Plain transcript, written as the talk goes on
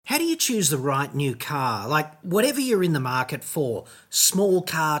How do you choose the right new car? Like, whatever you're in the market for, small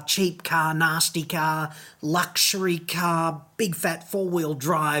car, cheap car, nasty car, luxury car, big fat four-wheel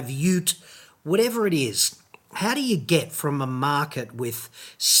drive, ute, whatever it is, how do you get from a market with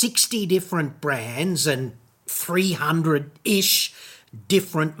 60 different brands and 300-ish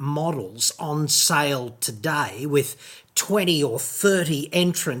different models on sale today with 20 or 30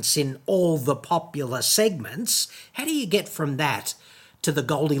 entrants in all the popular segments? How do you get from that to the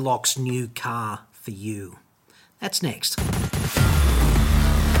Goldilocks new car for you? That's next.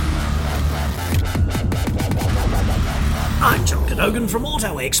 I'm John Cadogan from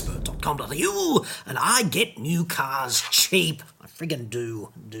AutoExpert.com.au, and I get new cars cheap. I friggin'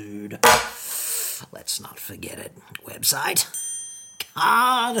 do, dude. Let's not forget it. Website.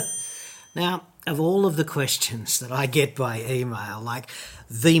 Card. Now, of all of the questions that I get by email, like,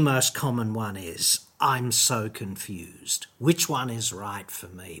 the most common one is, I'm so confused. Which one is right for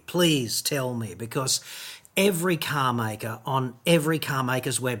me? Please tell me, because every car maker on every car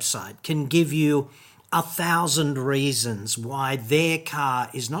maker's website can give you 1,000 reasons why their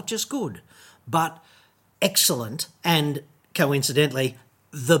car is not just good, but excellent and, coincidentally,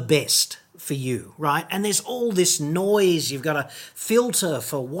 the best for you, right? And there's all this noise you've got to filter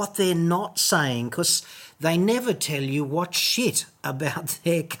for what they're not saying, because they never tell you what's shit about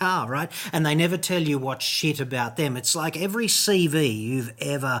their car, right? And they never tell you what's shit about them. It's like every CV you've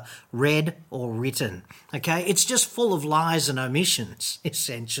ever read or written, okay? It's just full of lies and omissions,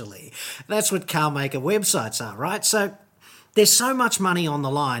 essentially. That's what car maker websites are, right? So there's so much money on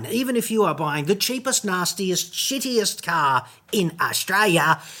the line. Even if you are buying the cheapest, nastiest, shittiest car in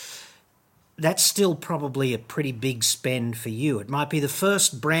Australia, that's still probably a pretty big spend for you. It might be the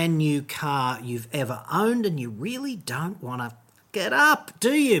first brand new car you've ever owned, and you really don't want to get up,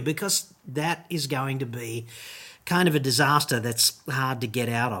 do you? Because that is going to be kind of a disaster that's hard to get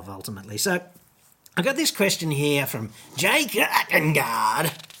out of ultimately. So I got this question here from Jake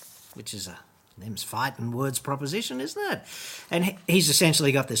Attengard, which is them's fighting words proposition, isn't it? And he's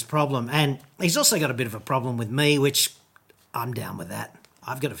essentially got this problem, and he's also got a bit of a problem with me, which I'm down with that.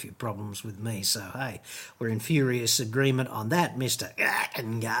 I've got a few problems with me, so hey, we're in furious agreement on that, Mr.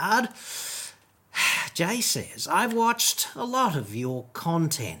 Attengard. Jay says, I've watched a lot of your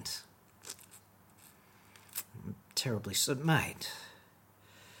content. Terribly so, mate.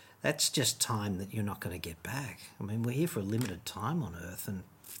 That's just time that you're not going to get back. I mean, we're here for a limited time on Earth, and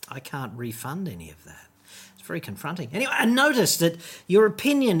I can't refund any of that. It's very confronting. Anyway, I noticed that your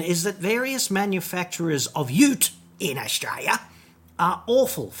opinion is that various manufacturers of ute in Australia are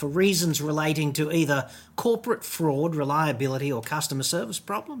awful for reasons relating to either corporate fraud, reliability, or customer service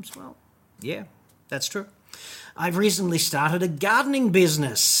problems. Well, yeah, that's true. I've recently started a gardening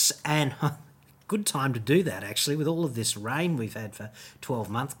business, and good time to do that, actually, with all of this rain we've had for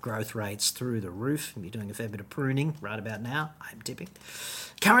 12-month growth rates through the roof. You're doing a fair bit of pruning right about now, I'm tipping.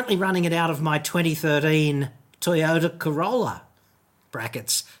 Currently running it out of my 2013 Toyota Corolla.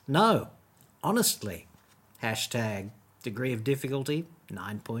 Brackets, no, honestly. Hashtag degree of difficulty,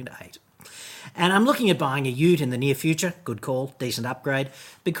 9.8. And I'm looking at buying a ute in the near future, good call, decent upgrade,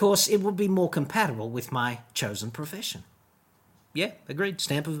 because it would be more compatible with my chosen profession. Yeah, agreed,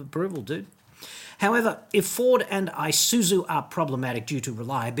 stamp of approval, dude. However, if Ford and Isuzu are problematic due to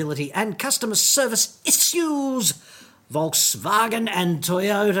reliability and customer service issues, Volkswagen and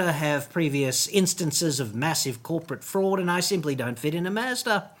Toyota have previous instances of massive corporate fraud, and I simply don't fit in a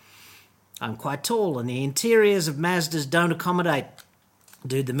Mazda. I'm quite tall, and the interiors of Mazdas don't accommodate.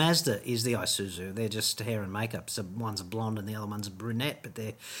 Dude, the Mazda is the Isuzu. They're just hair and makeup. So one's a blonde and the other one's a brunette, but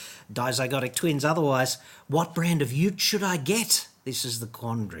they're dizygotic twins. Otherwise, what brand of ute should I get? This is the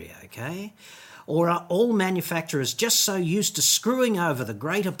quandary, okay? Or are all manufacturers just so used to screwing over the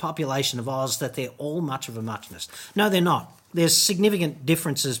greater population of Oz that they're all much of a muchness? No, they're not. There's significant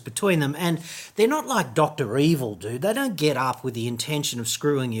differences between them, and they're not like Dr. Evil, dude. They don't get up with the intention of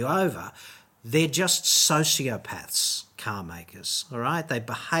screwing you over. They're just sociopaths, car makers, all right? They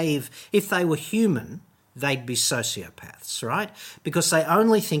behave, if they were human, they'd be sociopaths, right? Because they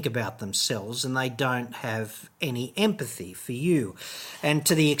only think about themselves and they don't have any empathy for you. And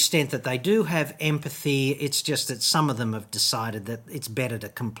to the extent that they do have empathy, it's just that some of them have decided that it's better to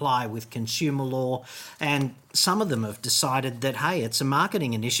comply with consumer law, and some of them have decided that, hey, it's a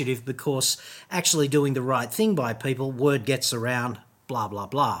marketing initiative because actually doing the right thing by people, word gets around, blah, blah,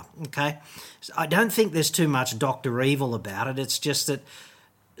 blah, okay? So I don't think there's too much Dr. Evil about it. It's just that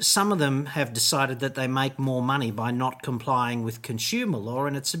some of them have decided that they make more money by not complying with consumer law,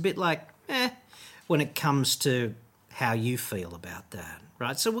 and it's a bit like, when it comes to how you feel about that,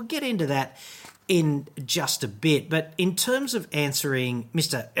 right? So we'll get into that in just a bit. But in terms of answering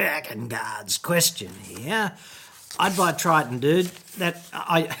Mr. Erkengard's question here, I'd buy a Triton, dude. That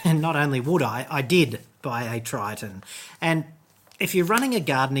not only would I did buy a Triton. And if you're running a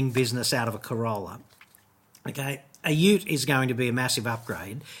gardening business out of a Corolla, okay, a ute is going to be a massive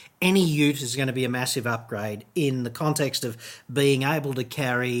upgrade. Any ute is going to be a massive upgrade in the context of being able to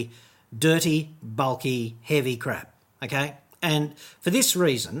carry dirty, bulky, heavy crap, okay? And for this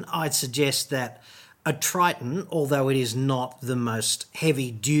reason, I'd suggest that a Triton, although it is not the most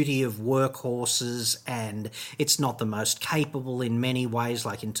heavy duty of workhorses and it's not the most capable in many ways,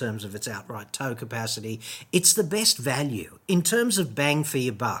 like in terms of its outright tow capacity, it's the best value in terms of bang for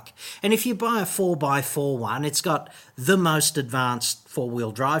your buck. And if you buy a 4x4 one, it's got the most advanced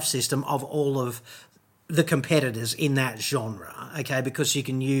four-wheel drive system of all of the competitors in that genre, okay, because you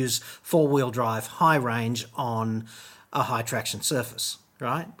can use four-wheel drive high range on a high traction surface,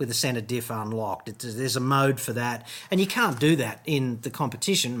 right, with the centre diff unlocked. There's a mode for that, and you can't do that in the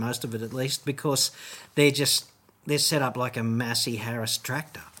competition, most of it at least, because they're set up like a Massey Harris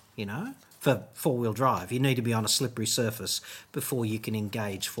tractor, you know, for four-wheel drive. You need to be on a slippery surface before you can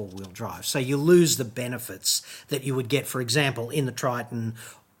engage four-wheel drive. So you lose the benefits that you would get, for example, in the Triton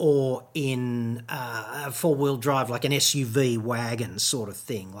or in a four-wheel drive, like an SUV wagon sort of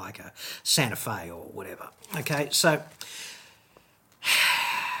thing, like a Santa Fe or whatever. Okay, so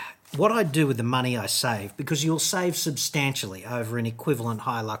what I do with the money I save, because you'll save substantially over an equivalent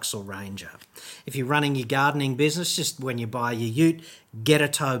Hilux or Ranger. If you're running your gardening business, just when you buy your ute, get a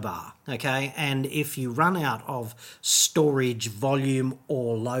tow bar, okay? And if you run out of storage volume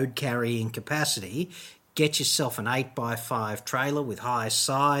or load carrying capacity, get yourself an 8x5 trailer with high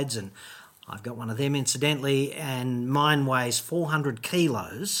sides, and I've got one of them incidentally, and mine weighs 400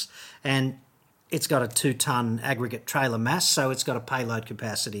 kilos, and it's got a 2-ton aggregate trailer mass, so it's got a payload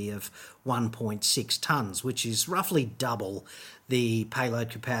capacity of 1.6 tonnes, which is roughly double the payload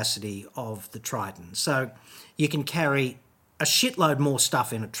capacity of the Triton. So you can carry a shitload more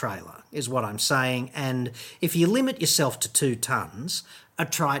stuff in a trailer, is what I'm saying. And if you limit yourself to 2 tonnes, a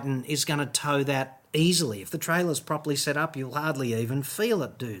Triton is going to tow that easily. If the trailer's properly set up, you'll hardly even feel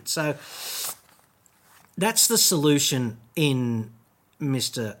it, dude. So that's the solution in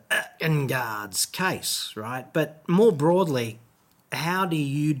Mr. Erkengard's case, right? But more broadly, how do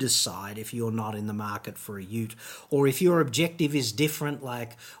you decide if you're not in the market for a ute? Or if your objective is different,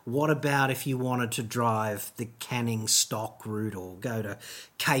 like what about if you wanted to drive the Canning stock route or go to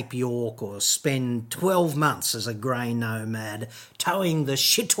Cape York or spend 12 months as a grey nomad towing the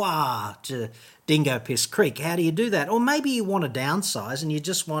Chitois to Dingo Piss Creek? How do you do that? Or maybe you want to downsize and you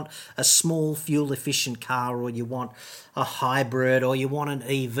just want a small fuel-efficient car, or you want a hybrid, or you want an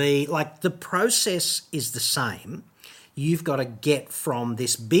EV. Like, the process is the same. You've got to get from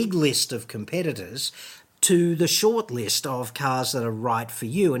this big list of competitors to the short list of cars that are right for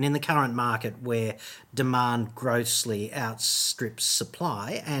you. And in the current market where demand grossly outstrips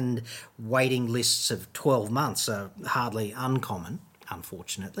supply and waiting lists of 12 months are hardly uncommon,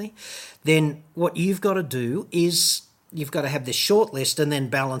 unfortunately, then what you've got to do is you've got to have this short list and then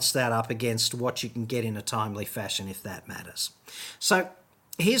balance that up against what you can get in a timely fashion, if that matters. So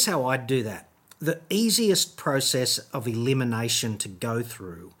here's how I'd do that. The easiest process of elimination to go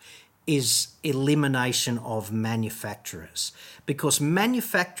through is elimination of manufacturers, because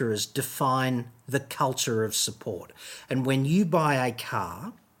manufacturers define the culture of support. And when you buy a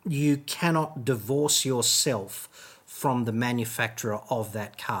car, you cannot divorce yourself from the manufacturer of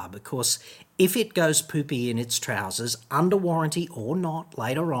that car, because if it goes poopy in its trousers, under warranty or not,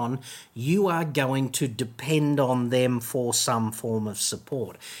 later on, you are going to depend on them for some form of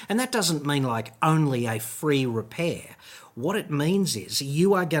support. And that doesn't mean like only a free repair. What it means is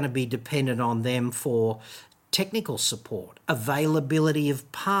you are going to be dependent on them for technical support, availability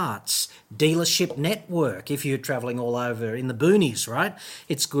of parts, dealership network. If you're travelling all over in the boonies, right,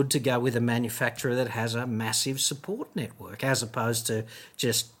 it's good to go with a manufacturer that has a massive support network as opposed to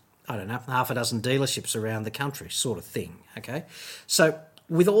just, I don't know, half a dozen dealerships around the country sort of thing, okay? So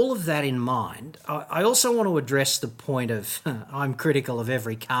with all of that in mind, I also want to address the point of I'm critical of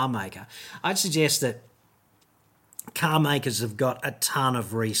every car maker. I'd suggest that car makers have got a ton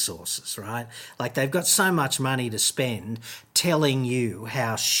of resources, right? Like, they've got so much money to spend telling you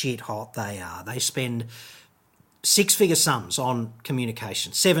how shit hot they are. They spend 6-figure sums on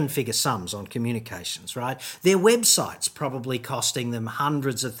communications, 7-figure sums on communications, right? Their website's probably costing them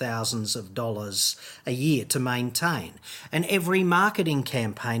hundreds of thousands of dollars a year to maintain. And every marketing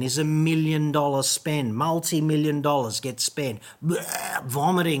campaign is $1 million spend, multi-million dollars get spent,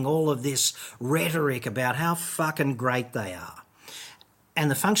 vomiting all of this rhetoric about how fucking great they are. And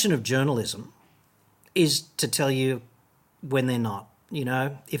the function of journalism is to tell you when they're not. You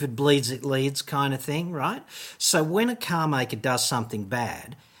know, if it bleeds, it leads kind of thing, right? So when a car maker does something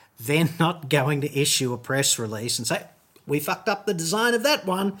bad, they're not going to issue a press release and say, we fucked up the design of that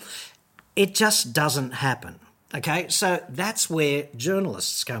one. It just doesn't happen, okay? So that's where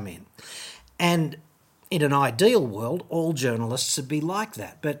journalists come in. And in an ideal world, all journalists would be like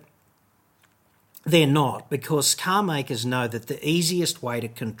that, but they're not, because car makers know that the easiest way to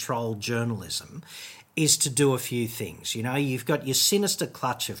control journalism is to do a few things. You know, you've got your sinister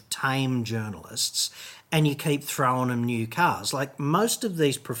clutch of tame journalists and you keep throwing them new cars. Like most of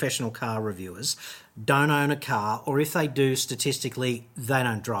these professional car reviewers don't own a car, or if they do, statistically, they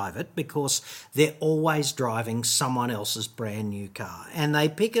don't drive it because they're always driving someone else's brand new car. And they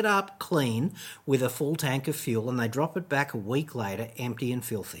pick it up clean with a full tank of fuel and they drop it back a week later empty and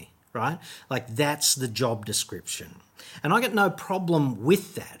filthy, right? Like that's the job description. And I got no problem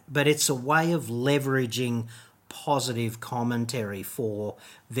with that, but it's a way of leveraging positive commentary for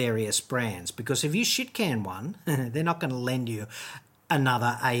various brands, because if you shit can one, they're not going to lend you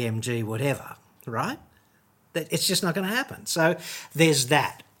another AMG whatever, right? It's just not going to happen. So there's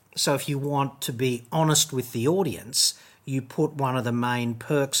that. So if you want to be honest with the audience, you put one of the main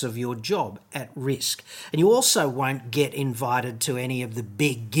perks of your job at risk. And you also won't get invited to any of the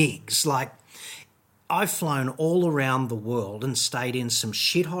big gigs. Like, I've flown all around the world and stayed in some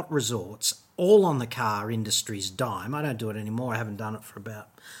shit-hot resorts, all on the car industry's dime. I don't do it anymore. I haven't done it for about,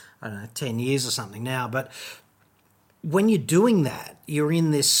 10 years or something now. But when you're doing that, you're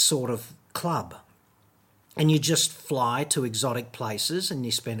in this sort of club and you just fly to exotic places and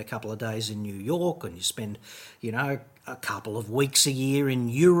you spend a couple of days in New York and you spend, a couple of weeks a year in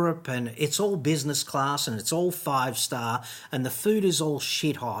Europe, and it's all business class and it's all 5-star and the food is all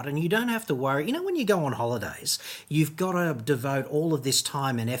shit hot and you don't have to worry. You know, when you go on holidays, you've got to devote all of this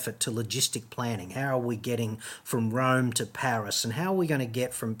time and effort to logistic planning. How are we getting from Rome to Paris, and how are we going to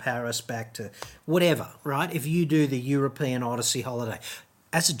get from Paris back to whatever, right? If you do the European Odyssey holiday,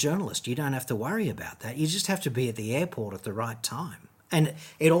 as a journalist, you don't have to worry about that. You just have to be at the airport at the right time. And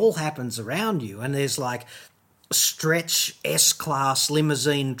it all happens around you, and there's like stretch S-class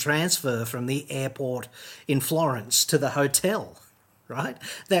limousine transfer from the airport in Florence to the hotel, right?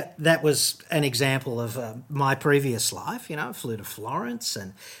 That was an example of my previous life. I flew to Florence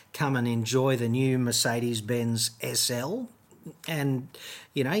and come and enjoy the new Mercedes-Benz SL, and,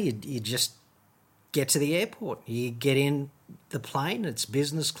 you just get to the airport. You get in the plane, it's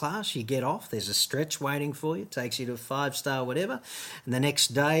business class, you get off, there's a stretch waiting for you, takes you to a 5-star whatever, and the next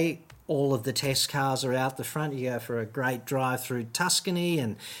day all of the test cars are out the front. You go for a great drive through Tuscany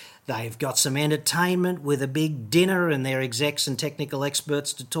and they've got some entertainment with a big dinner and their execs and technical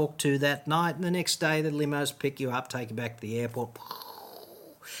experts to talk to that night, and the next day the limos pick you up, take you back to the airport,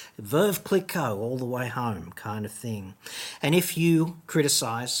 Veuve Clicquot all the way home kind of thing. And if you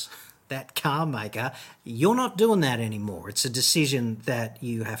criticise that car maker, you're not doing that anymore. It's a decision that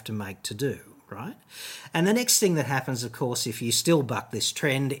you have to make to do, right? And the next thing that happens, of course, if you still buck this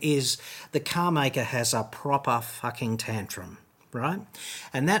trend, is the car maker has a proper fucking tantrum, right?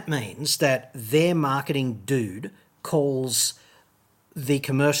 And that means that their marketing dude calls the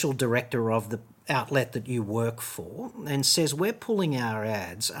commercial director of the outlet that you work for and says, we're pulling our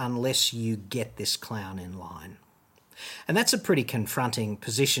ads unless you get this clown in line. And that's a pretty confronting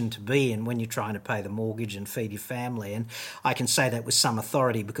position to be in when you're trying to pay the mortgage and feed your family. And I can say that with some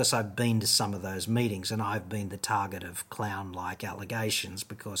authority because I've been to some of those meetings and I've been the target of clown-like allegations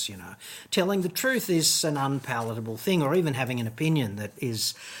because, telling the truth is an unpalatable thing, or even having an opinion that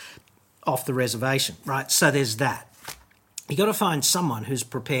is off the reservation, right? So there's that. You've got to find someone who's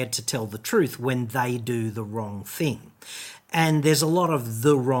prepared to tell the truth when they do the wrong thing. And there's a lot of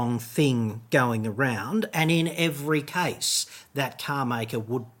the wrong thing going around, and in every case, that car maker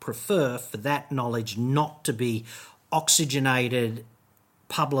would prefer for that knowledge not to be oxygenated,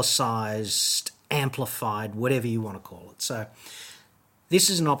 publicised, amplified, whatever you want to call it. So this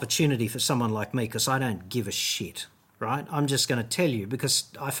is an opportunity for someone like me because I don't give a shit, right? I'm just going to tell you because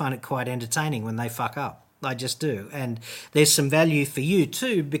I find it quite entertaining when they fuck up. I just do. And there's some value for you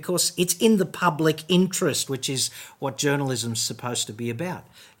too because it's in the public interest, which is what journalism's supposed to be about.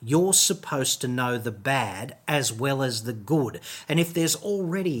 You're supposed to know the bad as well as the good. And if there's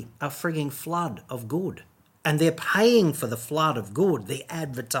already a frigging flood of good, and they're paying for the flood of good, the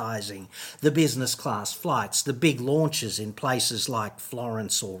advertising, the business class flights, the big launches in places like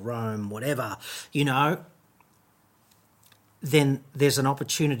Florence or Rome, whatever, then there's an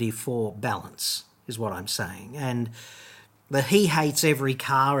opportunity for balance, is what I'm saying. And, The he hates every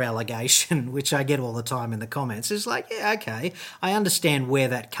car allegation, which I get all the time in the comments, is like, yeah, okay, I understand where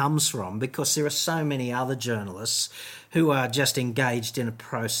that comes from because there are so many other journalists who are just engaged in a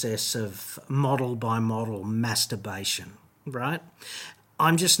process of model by model masturbation, right?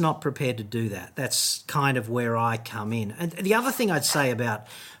 I'm just not prepared to do that. That's kind of where I come in. And the other thing I'd say about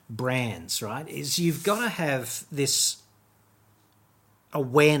brands, right, is you've got to have this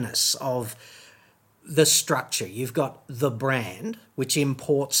awareness of the structure. You've got the brand, which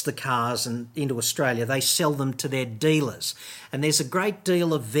imports the cars into Australia. They sell them to their dealers. And there's a great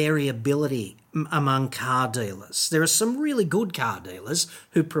deal of variability among car dealers. There are some really good car dealers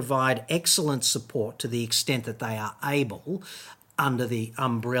who provide excellent support to the extent that they are able under the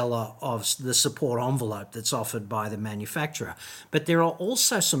umbrella of the support envelope that's offered by the manufacturer. But there are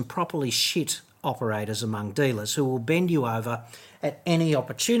also some properly shit operators among dealers who will bend you over at any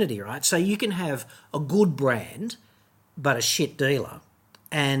opportunity, right? So you can have a good brand but a shit dealer,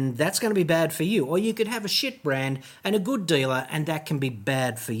 and that's going to be bad for you. Or you could have a shit brand and a good dealer, and that can be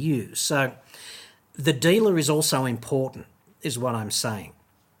bad for you. So the dealer is also important, is what I'm saying.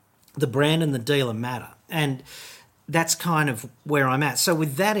 The brand and the dealer matter, and that's kind of where I'm at. So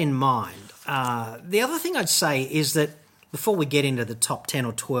with that in mind, the other thing I'd say is that before we get into the top 10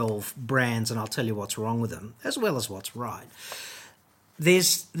 or 12 brands, and I'll tell you what's wrong with them, as well as what's right,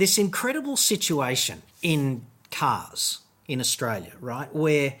 there's this incredible situation in cars in Australia, right,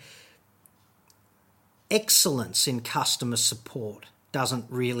 where excellence in customer support doesn't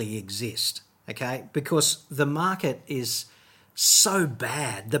really exist, okay, because the market is so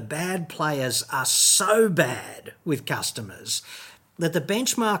bad. The bad players are so bad with customers that the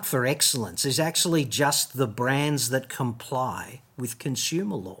benchmark for excellence is actually just the brands that comply with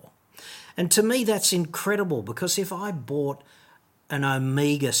consumer law. And to me, that's incredible, because if I bought an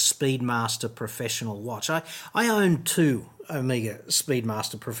Omega Speedmaster Professional watch, I own two Omega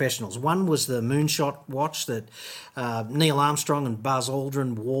Speedmaster Professionals. One was the Moonshot watch that Neil Armstrong and Buzz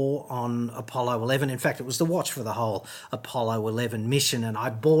Aldrin wore on Apollo 11. In fact, it was the watch for the whole Apollo 11 mission, and I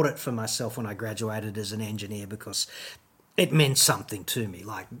bought it for myself when I graduated as an engineer because it meant something to me.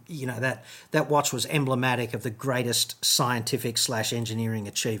 Like, you know, that watch was emblematic of the greatest scientific / engineering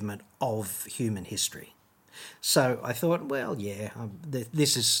achievement of human history. So I thought, well, yeah,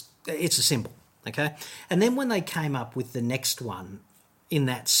 it's a symbol, okay? And then when they came up with the next one in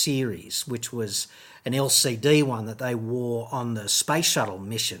that series, which was an LCD one that they wore on the space shuttle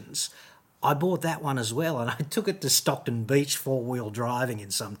missions, I bought that one as well, and I took it to Stockton Beach four-wheel driving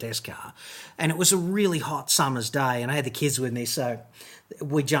in some test car. And it was a really hot summer's day, and I had the kids with me, so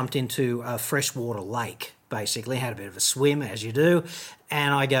we jumped into a freshwater lake, basically, had a bit of a swim, as you do,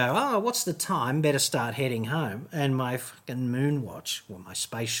 and I go, oh, what's the time? Better start heading home. And my fucking moon watch, or my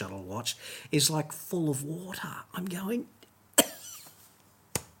space shuttle watch, is like full of water. I'm going,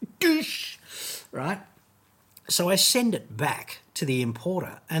 douche, right? So I send it back to the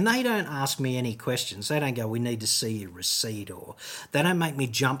importer, and they don't ask me any questions. They don't go, we need to see your receipt, or they don't make me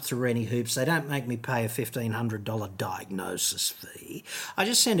jump through any hoops. They don't make me pay a $1,500 diagnosis fee. I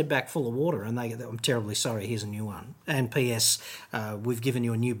just send it back full of water, and they go, I'm terribly sorry, here's a new one. And P.S., we've given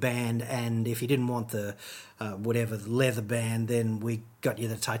you a new band, and if you didn't want the the leather band, then we got you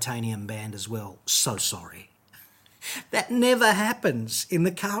the titanium band as well. So sorry. That never happens in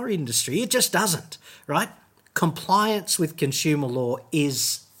the car industry. It just doesn't, right? Compliance with consumer law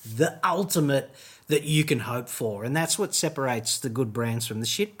is the ultimate that you can hope for, and that's what separates the good brands from the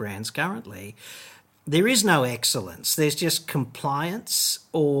shit brands currently. There is no excellence. There's just compliance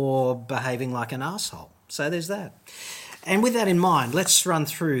or behaving like an asshole. So there's that. And with that in mind, let's run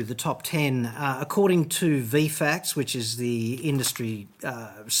through the top 10. According to VFACTS, which is the industry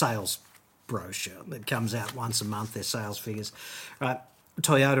sales brochure that comes out once a month, their sales figures, right?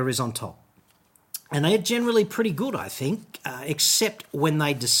 Toyota is on top. And they're generally pretty good, I think, except when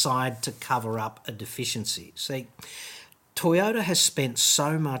they decide to cover up a deficiency. See, Toyota has spent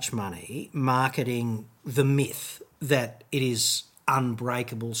so much money marketing the myth that it is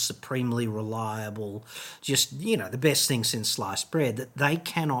unbreakable, supremely reliable, just, you know, the best thing since sliced bread, that they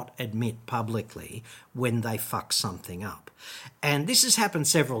cannot admit publicly when they fuck something up. And this has happened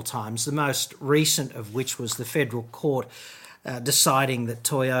several times, the most recent of which was the federal court deciding that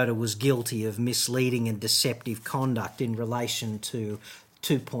Toyota was guilty of misleading and deceptive conduct in relation to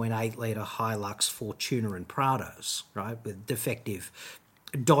 2.8 litre Hilux, Fortuner and Prados, right, with defective,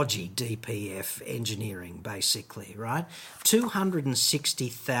 dodgy DPF engineering, basically, right?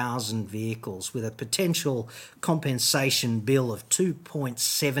 260,000 vehicles with a potential compensation bill of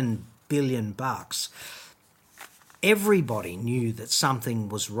 $2.7 billion. everybody knew that something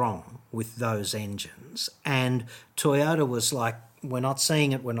was wrong with those engines, and Toyota was like, we're not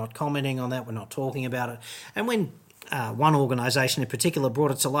seeing it, we're not commenting on that, we're not talking about it. And when one organisation in particular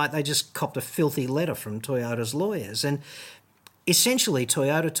brought it to light, they just copped a filthy letter from Toyota's lawyers. And essentially,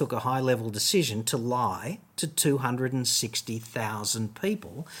 Toyota took a high-level decision to lie to 260,000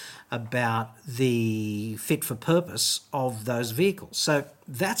 people about the fit for purpose of those vehicles. So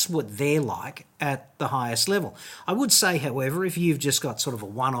that's what they're like at the highest level. I would say, however, if you've just got sort of a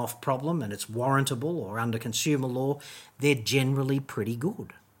one-off problem and it's warrantable or under consumer law, they're generally pretty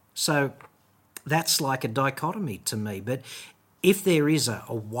good. So that's like a dichotomy to me. But if there is a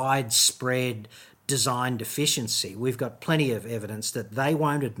widespread design deficiency, we've got plenty of evidence that they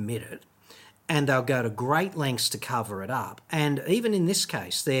won't admit it, and they'll go to great lengths to cover it up. And even in this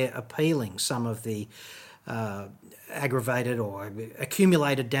case, they're appealing some of the aggravated or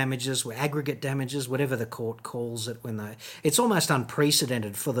accumulated damages, or aggregate damages, whatever the court calls it. It's almost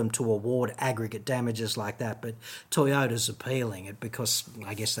unprecedented for them to award aggregate damages like that, but Toyota's appealing it because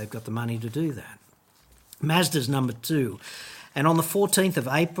I guess they've got the money to do that. Mazda's number 2. And on the 14th of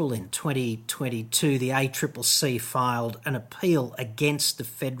April in 2022, the ACCC filed an appeal against the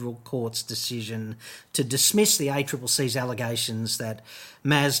federal court's decision to dismiss the ACCC's allegations that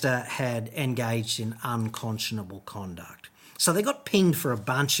Mazda had engaged in unconscionable conduct. So they got pinged for a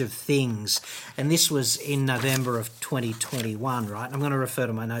bunch of things, and this was in November of 2021, right? I'm going to refer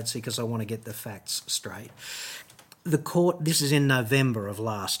to my notes here because I want to get the facts straight. The court, this is in November of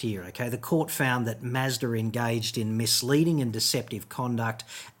last year, okay? The court found that Mazda engaged in misleading and deceptive conduct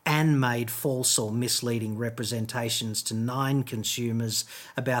and made false or misleading representations to 9 consumers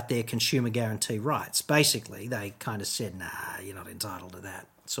about their consumer guarantee rights. Basically, they kind of said, nah, you're not entitled to that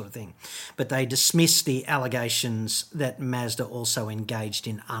sort of thing. But they dismissed the allegations that Mazda also engaged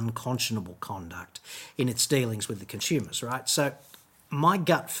in unconscionable conduct in its dealings with the consumers, right? So my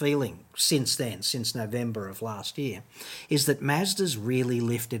gut feeling since then, since November of last year, is that Mazda's really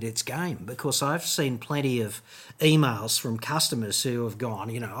lifted its game, because I've seen plenty of emails from customers who have gone,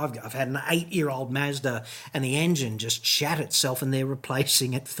 I've had an 8-year-old Mazda and the engine just shat itself and they're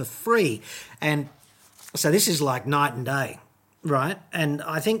replacing it for free. And so this is like night and day, right? And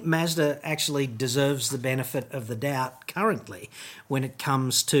I think Mazda actually deserves the benefit of the doubt currently when it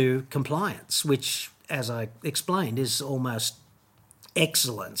comes to compliance, which, as I explained, is almost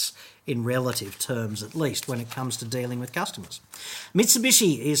excellence in relative terms, at least when it comes to dealing with customers.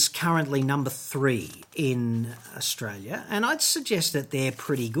 Mitsubishi is currently number 3 in Australia, and I'd suggest that they're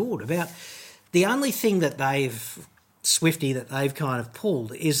pretty good. About the only thing that they've kind of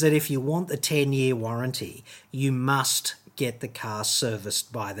pulled is that if you want the 10-year warranty, you must get the car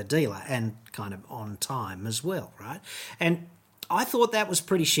serviced by the dealer and kind of on time as well, right? And I thought that was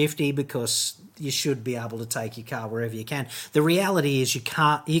pretty shifty, because you should be able to take your car wherever you can. The reality is you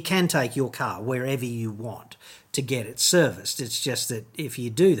can take your car wherever you want to get it serviced. It's just that if you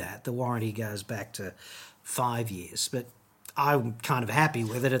do that, the warranty goes back to 5 years. But I'm kind of happy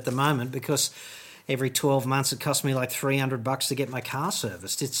with it at the moment, because every 12 months it costs me like $300 to get my car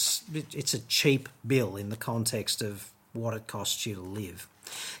serviced. It's a cheap bill in the context of what it costs you to live.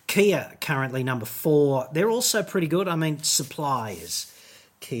 Kia, currently number 4. They're also pretty good. I mean, supply is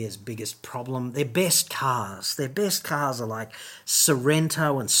Kia's biggest problem. Their best cars are like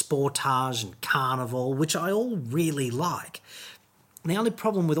Sorento and Sportage and Carnival, which I all really like. The only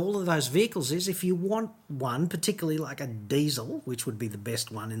problem with all of those vehicles is if you want one, particularly like a diesel, which would be the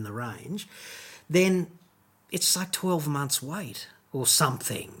best one in the range, then it's like 12 months wait or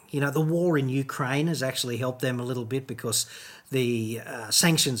something. The war in Ukraine has actually helped them a little bit, because the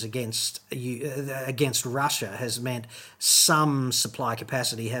sanctions against Russia has meant some supply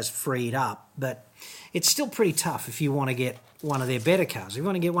capacity has freed up, but it's still pretty tough if you want to get one of their better cars. If you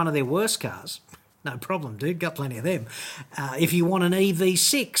want to get one of their worst cars, no problem, dude, got plenty of them. If you want an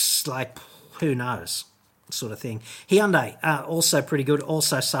EV6, like, who knows, sort of thing. Hyundai, also pretty good,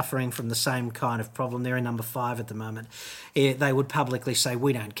 also suffering from the same kind of problem. They're in number 5 at the moment. They would publicly say,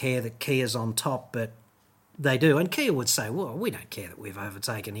 we don't care that Kia's on top, but they do. And Kia would say, well, we don't care that we've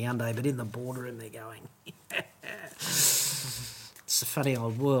overtaken Hyundai, but in the boardroom they're going, it's a funny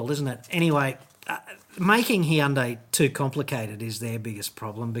old world, isn't it? Anyway, making Hyundai too complicated is their biggest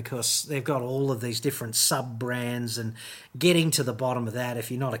problem, because they've got all of these different sub-brands, and getting to the bottom of that,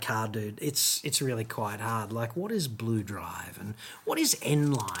 if you're not a car dude, it's really quite hard. Like, what is Blue Drive, and what is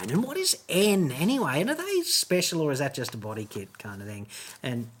N-Line, and what is N anyway? And are they special, or is that just a body kit kind of thing?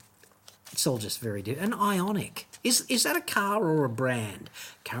 And it's all just very different. And Ioniq, is that a car or a brand?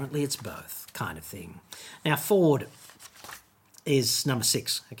 Currently it's both, kind of thing. Now, Ford is number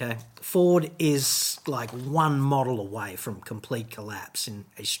 6, okay? Ford is like one model away from complete collapse in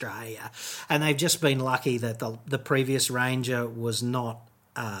Australia, and they've just been lucky that the previous Ranger was not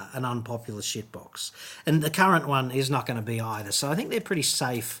an unpopular shitbox. And the current one is not going to be either, so I think they're pretty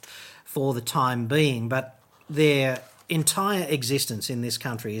safe for the time being, but their entire existence in this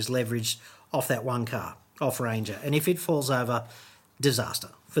country is leveraged off that one car, off Ranger, and if it falls over, disaster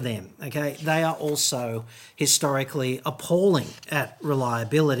for them, okay? They are also historically appalling at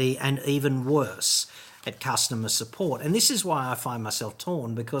reliability and even worse at customer support. And this is why I find myself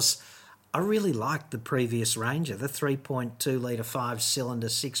torn, because I really liked the previous Ranger, the 3.2 litre 5-cylinder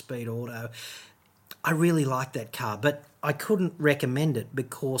 6-speed auto. I really liked that car, but I couldn't recommend it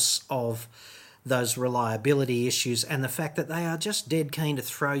because of those reliability issues and the fact that they are just dead keen to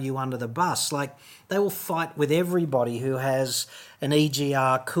throw you under the bus. Like, they will fight with everybody who has an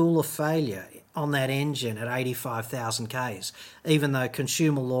EGR cooler failure on that engine at 85,000 Ks, even though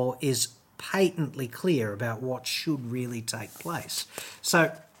consumer law is patently clear about what should really take place.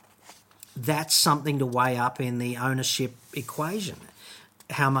 So that's something to weigh up in the ownership equation.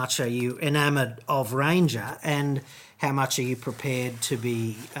 How much are you enamoured of Ranger, and how much are you prepared to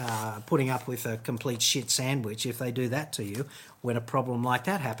be putting up with a complete shit sandwich if they do that to you when a problem like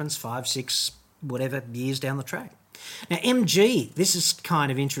that happens 5, 6, whatever years down the track? Now, MG, this is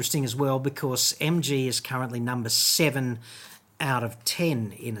kind of interesting as well, because MG is currently number 7 out of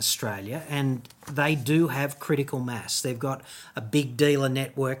 10 in Australia, and they do have critical mass. They've got a big dealer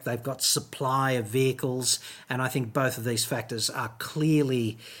network, they've got supply of vehicles, and I think both of these factors are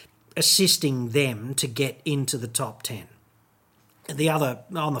clearly assisting them to get into the top 10. The other,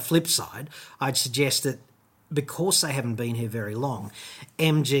 on the flip side, I'd suggest that because they haven't been here very long,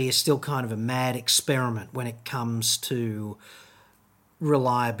 MG is still kind of a mad experiment when it comes to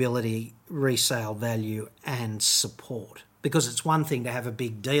reliability, resale value, and support. Because it's one thing to have a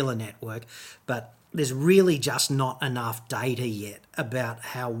big dealer network, but there's really just not enough data yet about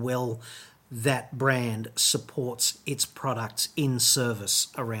how well that brand supports its products in service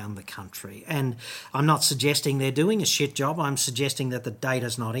around the country. And I'm not suggesting they're doing a shit job. I'm suggesting that the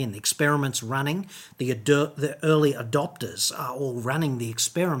data's not in. The experiment's running. The early adopters are all running the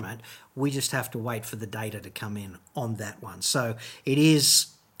experiment. We just have to wait for the data to come in on that one. So it is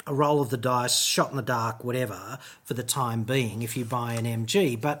a roll of the dice, shot in the dark, whatever, for the time being if you buy an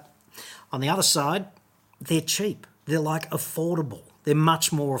MG. But on the other side, they're cheap. They're like affordable. They're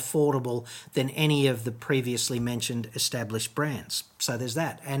much more affordable than any of the previously mentioned established brands. So there's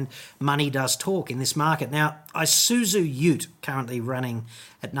that. And money does talk in this market. Now, Isuzu Ute currently running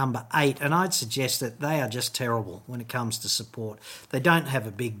at number 8, and I'd suggest that they are just terrible when it comes to support. They don't have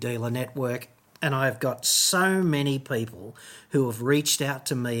a big dealer network, and I've got so many people who have reached out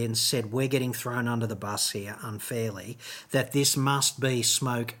to me and said, we're getting thrown under the bus here unfairly, that this must be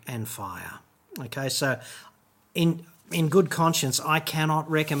smoke and fire. Okay, so in good conscience, I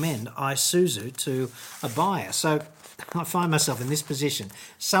cannot recommend Isuzu to a buyer. So I find myself in this position.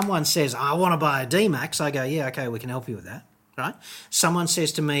 Someone says, I want to buy a D-Max. I go, yeah, okay, we can help you with that, right? Someone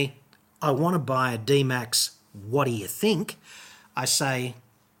says to me, I want to buy a D-Max. What do you think? I say,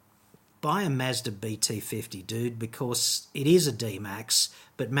 buy a Mazda BT50, dude, because it is a D-Max,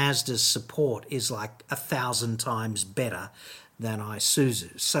 but Mazda's support is like 1,000 times better than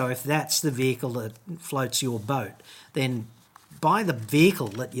Isuzu. So if that's the vehicle that floats your boat, then buy the vehicle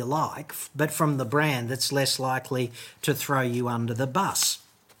that you like, but from the brand that's less likely to throw you under the bus.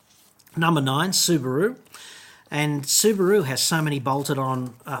 Number 9, Subaru. And Subaru has so many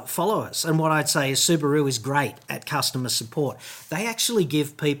bolted-on followers. And what I'd say is Subaru is great at customer support. They actually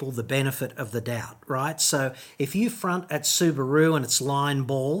give people the benefit of the doubt, right? So if you front at Subaru and it's line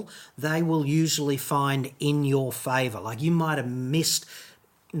ball, they will usually find in your favour. Like, you might have missed,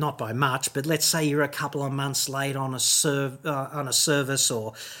 not by much, but let's say you're a couple of months late on a service,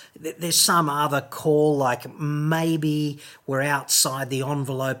 or there's some other call, like maybe we're outside the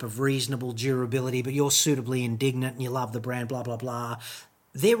envelope of reasonable durability, but you're suitably indignant and you love the brand, blah, blah, blah.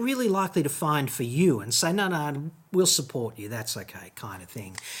 They're really likely to find for you and say, no, we'll support you, that's okay, kind of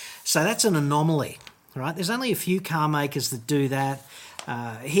thing. So that's an anomaly, right? There's only a few car makers that do that.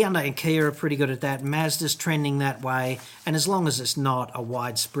 Hyundai and Kia are pretty good at that. Mazda's trending that way. And as long as it's not a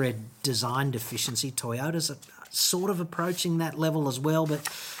widespread design deficiency, Toyota's sort of approaching that level as well. But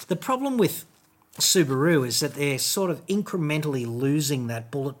the problem with Subaru is that they're sort of incrementally losing that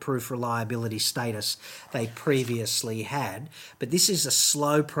bulletproof reliability status they previously had. But this is a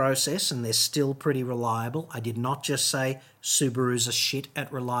slow process and they're still pretty reliable. I did not just say Subaru's a shit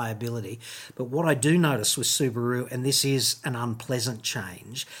at reliability. But what I do notice with Subaru, and this is an unpleasant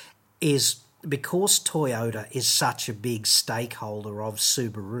change, is because Toyota is such a big stakeholder of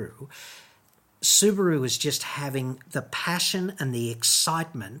Subaru, Subaru is just having the passion and the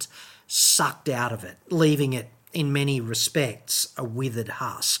excitement sucked out of it, leaving it, in many respects, a withered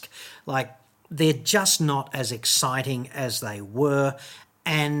husk. Like, they're just not as exciting as they were,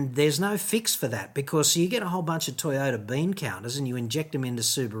 and there's no fix for that, because you get a whole bunch of Toyota bean counters and you inject them into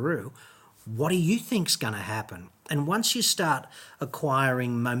Subaru. What do you think's going to happen? And once you start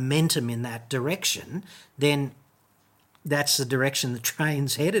acquiring momentum in that direction, then that's the direction the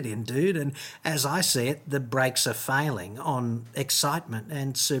train's headed in, dude. And as I see it, the brakes are failing on excitement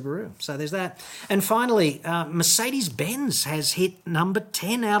and Subaru. So there's that. And finally, Mercedes-Benz has hit number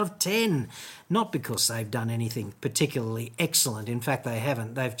 10 out of 10. Not because they've done anything particularly excellent. In fact, they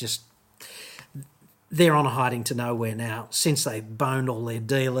haven't. They're on a hiding to nowhere now since they boned all their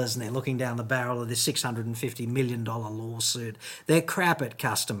dealers and they're looking down the barrel of this $650 million lawsuit. They're crap at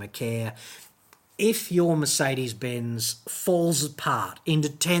customer care. If your Mercedes-Benz falls apart into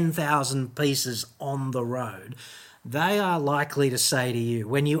 10,000 pieces on the road, they are likely to say to you,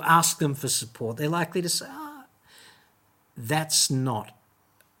 when you ask them for support, they're likely to say, that's not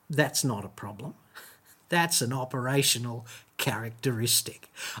a problem. That's an operational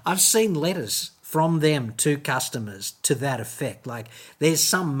characteristic. I've seen letters from them to customers to that effect. Like, there's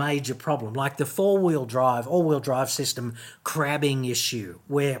some major problem, like the all-wheel drive system crabbing issue,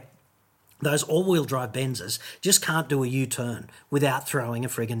 where those all-wheel drive Benzes just can't do a U-turn without throwing a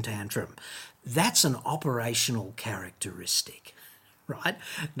friggin' tantrum. That's an operational characteristic, right?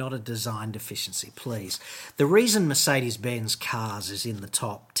 Not a design deficiency, please. The reason Mercedes-Benz cars is in the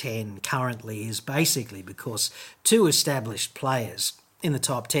top 10 currently is basically because two established players in the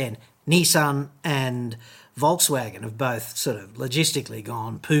top 10, Nissan and Volkswagen, have both sort of logistically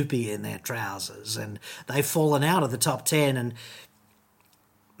gone poopy in their trousers, and they've fallen out of the top 10, and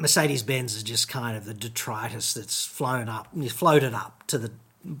Mercedes-Benz is just kind of the detritus that's floated up to the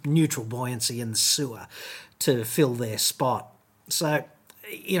neutral buoyancy in the sewer to fill their spot. So,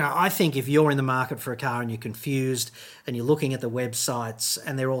 I think if you're in the market for a car and you're confused and you're looking at the websites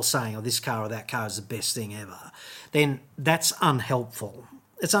and they're all saying, this car or that car is the best thing ever, then that's unhelpful.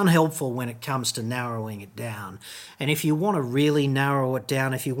 It's unhelpful when it comes to narrowing it down. And if you want to really narrow it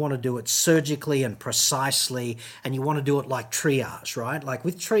down, if you want to do it surgically and precisely, and you want to do it like triage, right? Like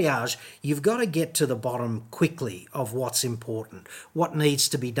with triage, you've got to get to the bottom quickly of what's important, what needs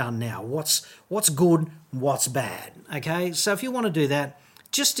to be done now, what's good, what's bad, okay? So if you want to do that,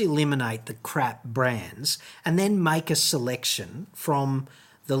 just eliminate the crap brands and then make a selection from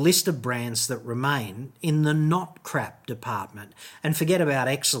the list of brands that remain in the not crap department, and forget about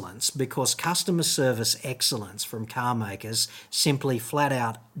excellence, because customer service excellence from car makers simply flat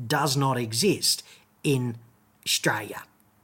out does not exist in Australia.